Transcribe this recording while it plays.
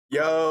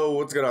Yo,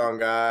 what's going on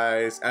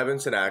guys? Evan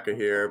Tanaka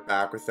here,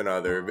 back with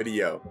another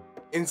video.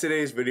 In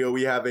today's video,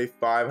 we have a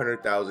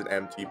 500,000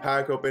 MT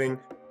pack opening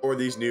for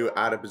these new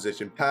out of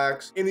position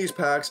packs. In these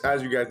packs,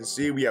 as you guys can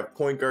see, we have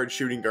point guard,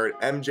 shooting guard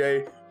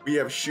MJ. We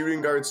have shooting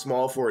guard,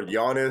 small forward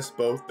Giannis,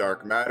 both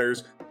dark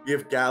matters. We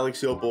have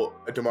Galaxy Opal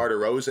DeMar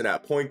DeRozan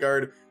at point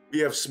guard.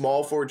 We have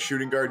small forward,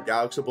 shooting guard,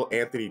 Galaxy Opal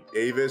Anthony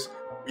Davis.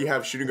 We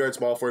have shooting guard,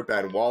 small forward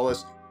Ben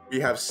Wallace. We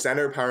have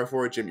center power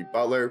forward Jimmy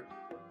Butler.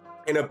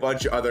 And a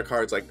bunch of other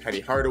cards like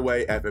Penny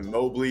Hardaway, Evan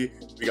Mobley.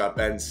 We got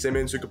Ben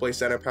Simmons who can play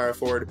center power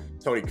forward.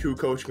 Tony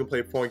Kukoc who can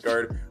play point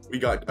guard. We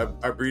got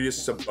Arvydas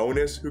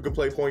Sabonis who can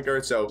play point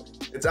guard. So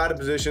it's out of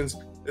positions.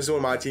 This is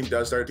when my team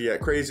does start to get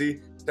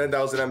crazy.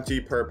 10,000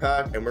 MT per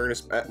pack, and we're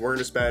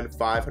gonna spend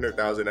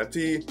 500,000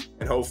 MT,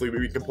 and hopefully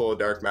we can pull a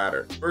dark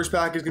matter. First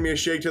pack is gonna be a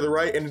shake to the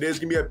right, and it is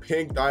gonna be a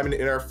pink diamond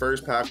in our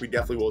first pack. We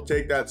definitely will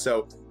take that.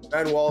 So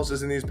Ben Wallace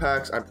is in these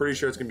packs. I'm pretty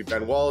sure it's gonna be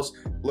Ben Wallace.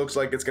 Looks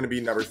like it's gonna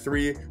be number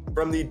 3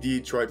 from the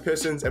Detroit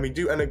Pistons, and we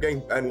do end up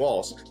getting Ben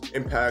Wallace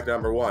in pack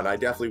number 1. I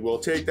definitely will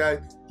take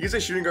that. He's a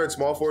shooting guard,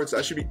 small forward, so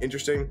that should be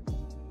interesting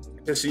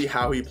to see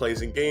how he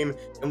plays in game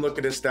and look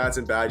at his stats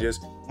and badges.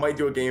 Might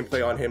do a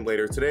gameplay on him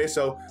later today,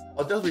 so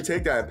I'll definitely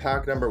take that in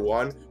pack number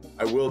 1.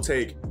 I will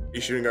take a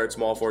shooting guard,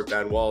 small forward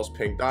Ben Wallace,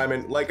 pink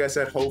diamond. Like I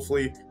said,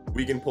 hopefully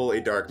we can pull a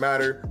dark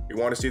matter. We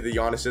want to see the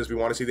Giannis's, we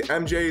want to see the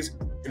MJ's.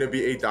 Gonna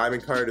be a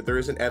diamond card. There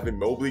is an Evan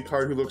Mobley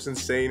card who looks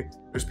insane.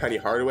 There's Penny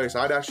Hardaway,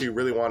 so I'd actually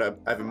really want a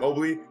Evan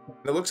Mobley,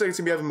 and it looks like it's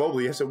gonna be Evan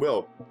Mobley. Yes, it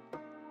will.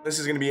 This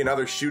is gonna be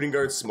another shooting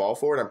guard, small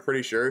forward, I'm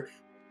pretty sure,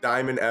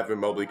 diamond Evan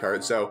Mobley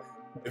card. So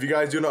if you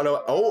guys do not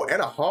know, oh,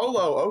 and a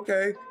holo,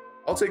 okay,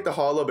 I'll take the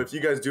holo. But if you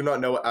guys do not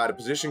know what out of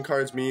position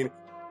cards mean,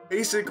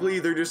 basically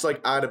they're just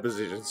like out of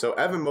position. So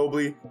Evan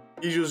Mobley,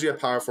 he's usually a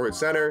power forward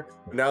center,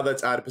 but now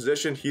that's out of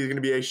position, he's going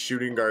to be a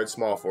shooting guard,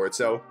 small forward.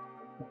 So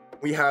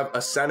we have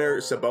a center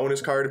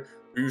Sabonis card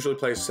who usually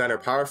plays center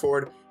power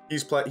forward.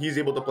 He's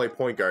able to play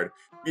point guard.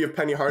 We have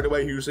Penny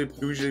Hardaway who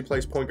usually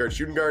plays point guard,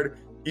 shooting guard.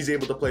 He's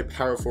able to play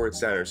power forward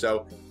center.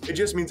 So it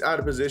just means out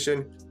of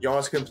position.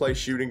 Giannis can play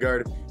shooting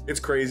guard. It's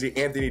crazy.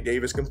 Anthony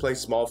Davis can play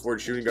small forward,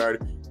 shooting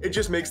guard. It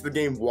just makes the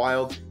game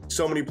wild.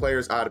 So many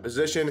players out of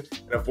position.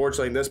 And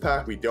unfortunately in this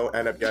pack, we don't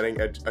end up getting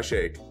a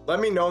shake.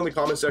 Let me know in the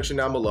comment section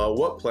down below,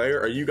 what player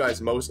are you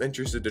guys most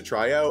interested to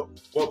try out?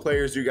 What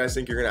players do you guys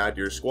think you're going to add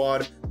to your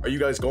squad? Are you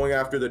guys going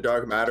after the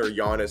dark matter,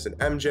 Giannis and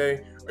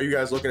MJ? Are you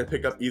guys looking to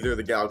pick up either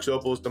the Galaxy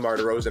Opals, DeMar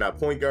DeRozan at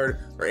point guard,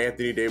 or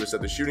Anthony Davis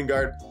at the shooting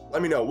guard?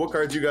 Let me know, what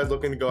cards you guys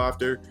looking to go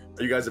after?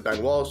 Are you guys a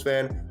Ben Wallace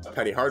fan, a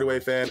Penny Hardaway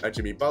fan, a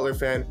Jimmy Butler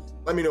fan?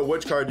 Let me know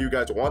which card you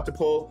guys want to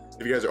pull.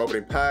 If you guys are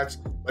opening packs,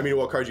 let me know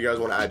what cards you guys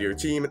want to add to your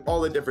team and all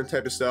the different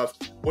type of stuff.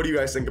 What do you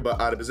guys think about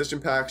out of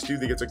position packs? Do you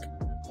think it's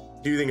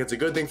a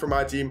good thing for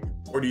my team,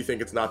 or do you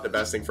think it's not the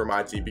best thing for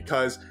my team?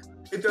 Because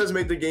it does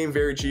make the game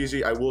very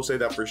cheesy, I will say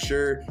that for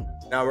sure.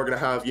 Now we're going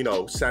to have, you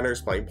know,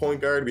 centers playing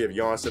point guard. We have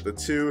Giannis at the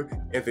 2,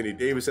 Anthony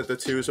Davis at the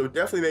 2. So it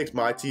definitely makes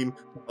my team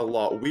a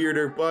lot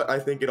weirder, but I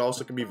think it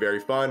also can be very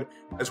fun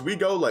as we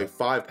go like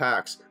 5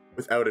 packs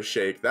without a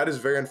shake. That is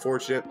very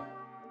unfortunate.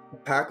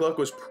 Pack luck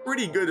was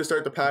pretty good to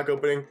start the pack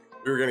opening.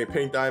 We were getting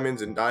pink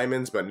diamonds and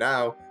diamonds, but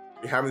now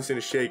we haven't seen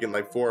a shake in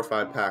like 4 or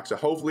 5 packs. So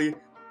hopefully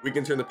we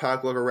can turn the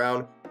pack luck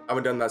around.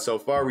 Haven't done that so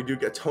far. We do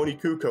get Tony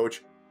Kukoc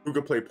who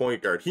could play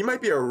point guard. He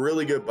might be a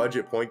really good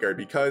budget point guard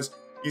because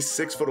he's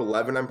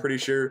 6'11", I'm pretty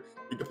sure.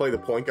 He can play the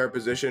point guard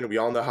position. We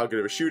all know how good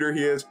of a shooter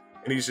he is,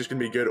 and he's just gonna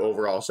be good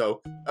overall.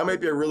 So that might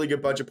be a really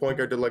good budget point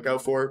guard to look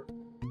out for.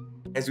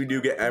 As we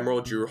do get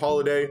Emerald, Drew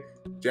Holiday.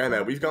 Damn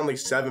man, we've gone like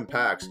 7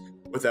 packs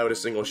without a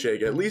single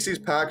shake. At least these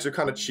packs are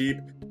kind of cheap,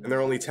 and they're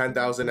only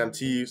 10,000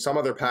 MT. Some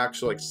other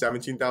packs are like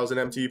 17,000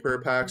 MT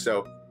per pack,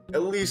 so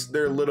at least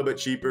they're a little bit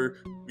cheaper.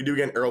 We do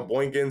get Earl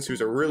Boykins,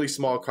 who's a really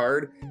small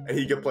card, and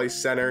he can play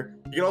center.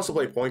 He can also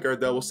play point guard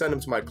though. We'll send him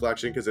to my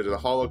collection because it is a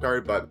holo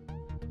card, but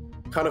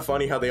kind of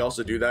funny how they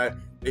also do that.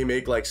 They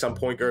make like some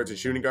point guards and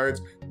shooting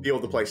guards be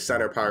able to play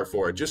center power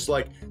forward, just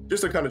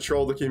to kind of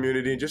troll the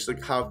community and just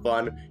like have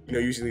fun, you know,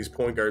 using these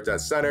point guards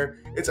at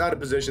center. It's out of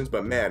positions,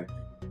 but man,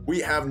 we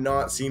have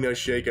not seen a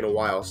shake in a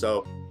while.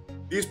 So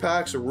these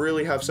packs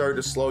really have started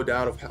to slow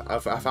down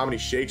of how many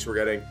shakes we're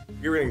getting.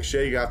 We're getting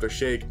shake after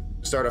shake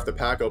to start off the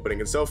pack opening,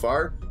 and so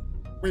far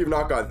we have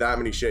not got that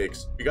many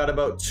shakes. We got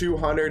about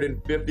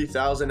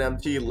 250,000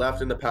 MT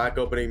left in the pack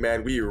opening.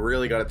 Man, we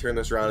really got to turn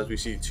this around as we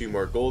see 2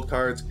 more gold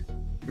cards.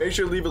 Make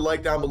sure to leave a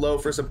like down below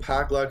for some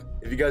pack luck.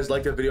 If you guys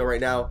like the video right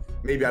now,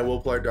 maybe I will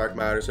play dark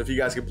matter. So if you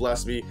guys could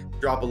bless me,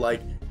 drop a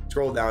like,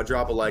 scroll down,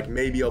 drop a like,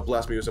 maybe you'll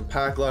bless me with some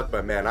pack luck.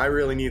 But man, I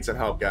really need some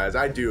help, guys.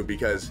 I do,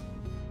 because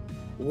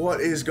what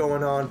is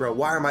going on, bro?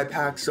 Why are my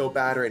packs so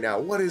bad right now?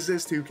 What is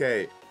this,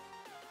 2K?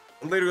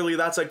 Literally,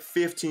 that's like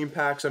 15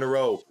 packs in a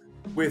row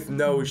with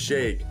no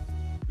shake.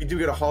 We do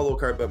get a holo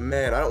card, but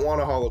man, I don't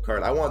want a holo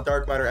card. I want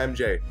dark matter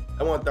MJ.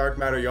 I want dark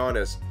matter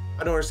Giannis.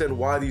 I don't understand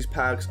why these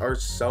packs are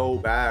so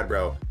bad,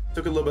 bro.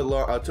 Took a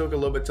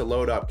little bit to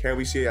load up. Can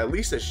we see at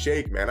least a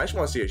shake, man? I just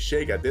want to see a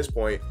shake at this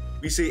point.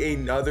 We see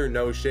another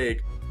no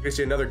shake. We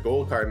see another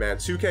gold card, man.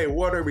 2K,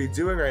 what are we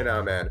doing right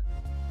now, man?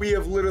 We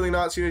have literally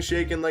not seen a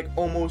shake in like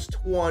almost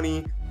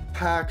 20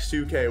 packs,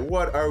 2K.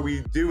 What are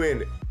we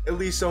doing? At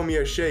least show me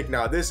a shake.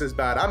 Now this is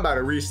bad. I'm about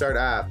to restart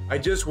app. I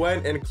just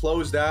went and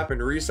closed app and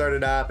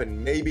restarted app,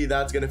 and maybe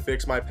that's gonna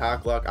fix my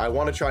pack luck. I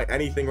want to try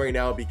anything right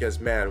now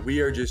because man,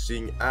 we are just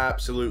seeing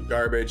absolute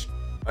garbage.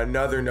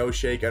 Another no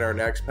shake in our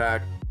next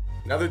pack.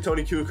 Another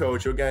Tony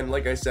Kukoc, who again,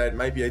 like I said,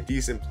 might be a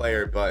decent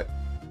player, but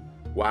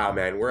wow,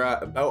 man, we're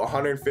at about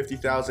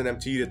 150,000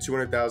 MT to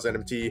 200,000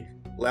 MT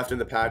left in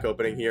the pack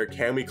opening here.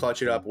 Can we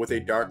clutch it up with a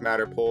Dark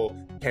Matter pull?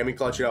 Can we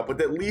clutch it up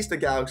with at least a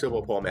Galaxy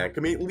Opal pull, man?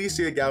 Can we at least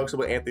see a Galaxy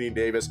Opal Anthony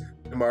Davis,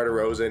 DeMar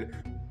DeRozan,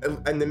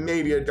 and then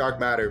maybe a Dark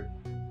Matter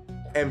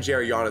MJ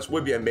or Giannis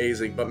would be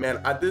amazing. But man,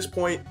 at this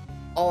point,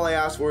 all I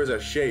ask for is a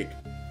shake.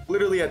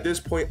 Literally at this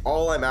point,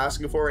 all I'm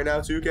asking for right now,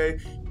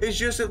 2K, is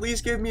just at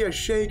least give me a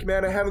shake,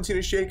 man. I haven't seen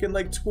a shake in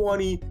like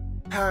 20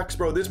 packs,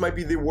 bro. This might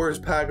be the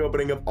worst pack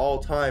opening of all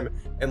time.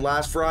 And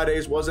last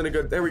Friday's wasn't a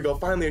good, there we go,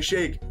 finally a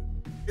shake.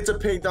 It's a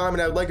pink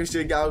diamond. I'd like to see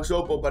a Galaxy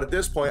Opal, but at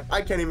this point,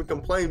 I can't even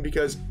complain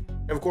because,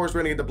 of course, we're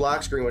gonna get the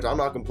black screen, which I'm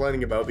not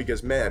complaining about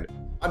because, man,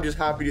 I'm just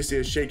happy to see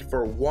a shake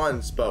for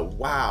once. But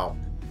wow,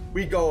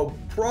 we go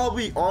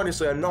probably,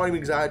 honestly, I'm not even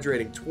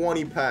exaggerating,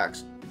 20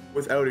 packs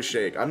without a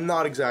shake. I'm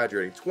not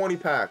exaggerating, 20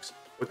 packs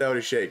without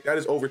a shake. That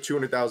is over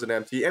 200,000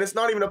 MT, and it's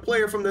not even a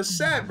player from the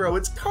set, bro.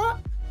 It's caught.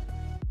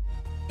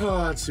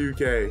 Oh,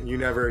 2K, you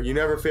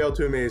never fail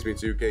to amaze me,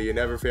 2K. You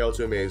never fail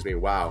to amaze me.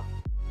 Wow.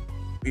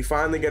 We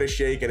finally get a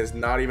shake, and it's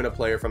not even a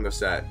player from the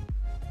set.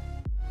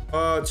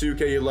 Oh,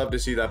 2K, you'd love to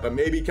see that. But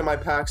maybe can my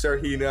pack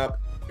start heating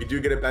up? We do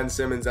get a Ben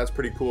Simmons. That's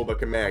pretty cool.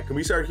 But man, can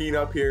we start heating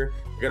up here?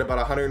 We got about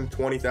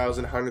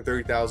 120,000,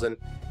 130,000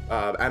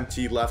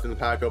 MT left in the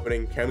pack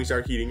opening. Can we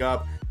start heating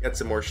up? Get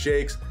some more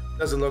shakes?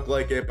 Doesn't look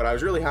like it, but I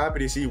was really happy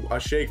to see a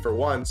shake for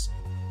once.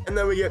 And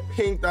then we get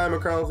pink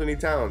diamond Karl-Anthony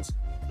Towns.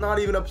 Not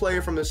even a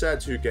player from the set,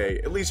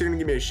 2K. At least you're gonna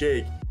give me a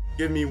shake.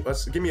 Give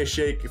me a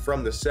shake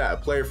from the set, a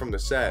player from the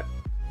set.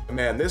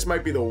 Man, this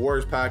might be the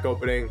worst pack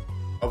opening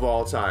of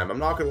all time. I'm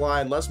not gonna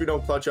lie, unless we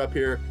don't clutch up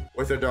here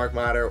with a Dark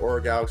Matter or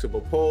a Galaxy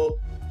Opal pull,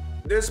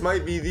 this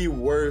might be the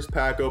worst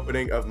pack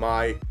opening of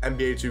my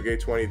NBA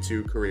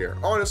 2K22 career.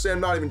 Honestly, I'm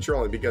not even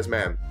trolling because,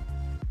 man,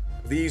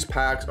 these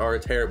packs are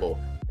terrible.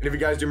 And if you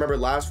guys do remember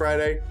last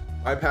Friday,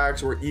 my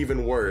packs were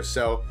even worse.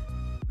 So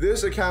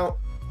this account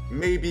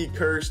may be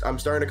cursed. I'm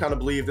starting to kind of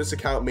believe this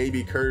account may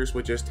be cursed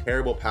with just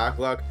terrible pack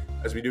luck,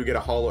 as we do get a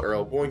holo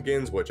Earl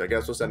Boykins, which I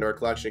guess we'll send to our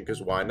collection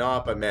because why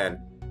not? But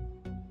man,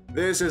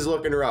 this is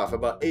looking rough.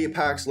 About 8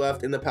 packs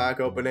left in the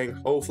pack opening.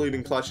 Hopefully we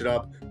can clutch it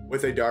up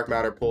with a Dark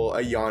Matter pull,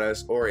 a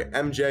Giannis, or a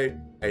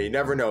MJ. And you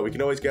never know. We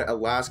can always get a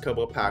last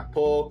couple of pack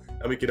pull,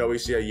 and we could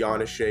always see a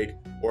Giannis shake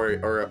or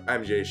a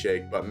MJ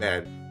shake. But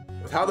man,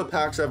 with how the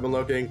packs have been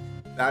looking,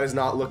 that is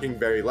not looking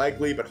very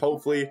likely. But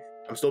hopefully,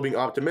 I'm still being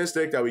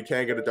optimistic that we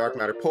can get a Dark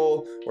Matter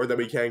pull or that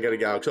we can get a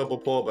Galaxy Opal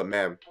pull. But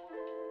man,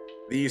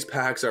 these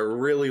packs are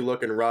really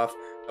looking rough.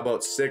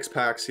 About 6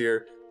 packs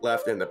here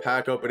left in the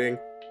pack opening.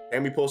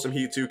 Can we pull some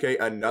heat,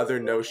 2K? Another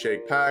no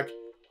shake pack.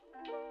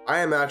 I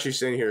am actually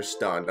sitting here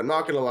stunned. I'm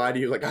not gonna lie to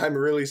you, like I'm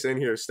really sitting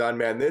here stunned,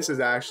 man. This is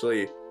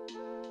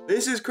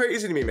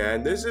crazy to me,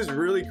 man. This is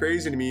really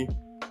crazy to me.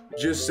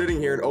 Just sitting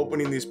here and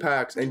opening these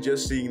packs and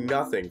just seeing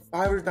nothing.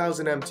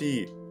 500,000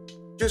 MT.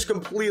 Just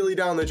completely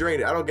down the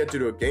drain. I don't get to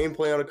do a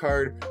gameplay on a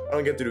card. I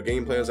don't get to do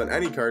gameplays on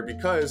any card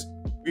because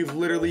we've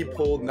literally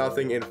pulled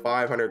nothing in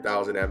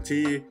 500,000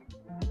 MT.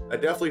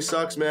 That definitely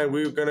sucks, man.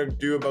 We're gonna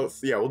do about,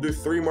 we'll do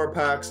 3 more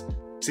packs.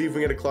 See if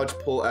we get a clutch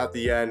pull at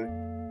the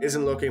end.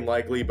 Isn't looking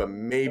likely, but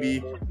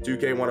maybe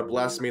 2K want to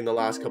bless me in the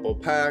last couple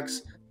of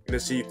packs. Gonna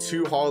see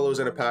 2 holos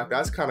in a pack.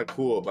 That's kind of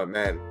cool, but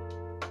man,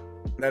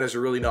 that is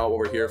really not what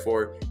we're here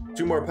for.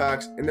 2 more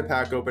packs in the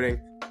pack opening.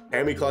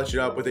 Can we clutch it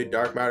up with a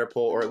Dark Matter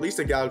pull or at least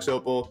a Galaxy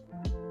Opal?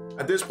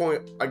 At this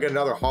point, I get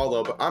another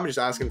holo, but I'm just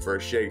asking for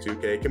a shake,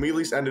 2K. Can we at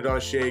least end it on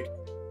a shake?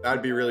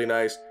 That'd be really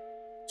nice.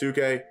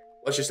 2K,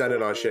 let's just end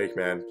it on a shake,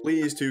 man.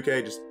 Please,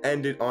 2K, just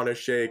end it on a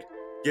shake.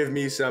 Give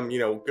me some,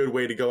 good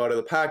way to go out of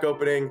the pack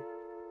opening.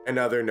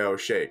 Another no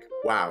shake.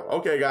 Wow.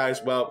 Okay,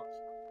 guys. Well,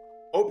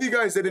 hope you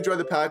guys did enjoy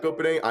the pack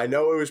opening. I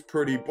know it was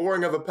pretty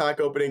boring of a pack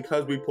opening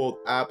because we pulled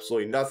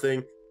absolutely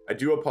nothing. I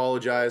do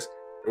apologize.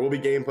 There will be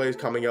gameplays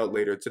coming out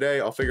later today.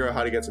 I'll figure out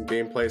how to get some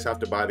gameplays. Have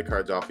to buy the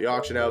cards off the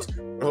auction house.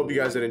 I hope you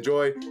guys did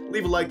enjoy.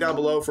 Leave a like down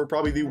below for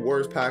probably the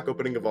worst pack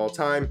opening of all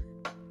time,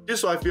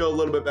 just so I feel a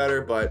little bit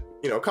better. But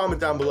comment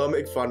down below,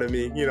 make fun of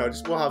me.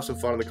 Just we'll have some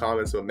fun in the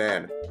comments. But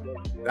man,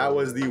 that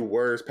was the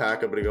worst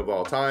pack opening of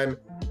all time.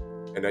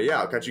 And yeah,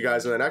 I'll catch you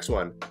guys in the next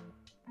one.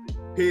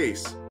 Peace.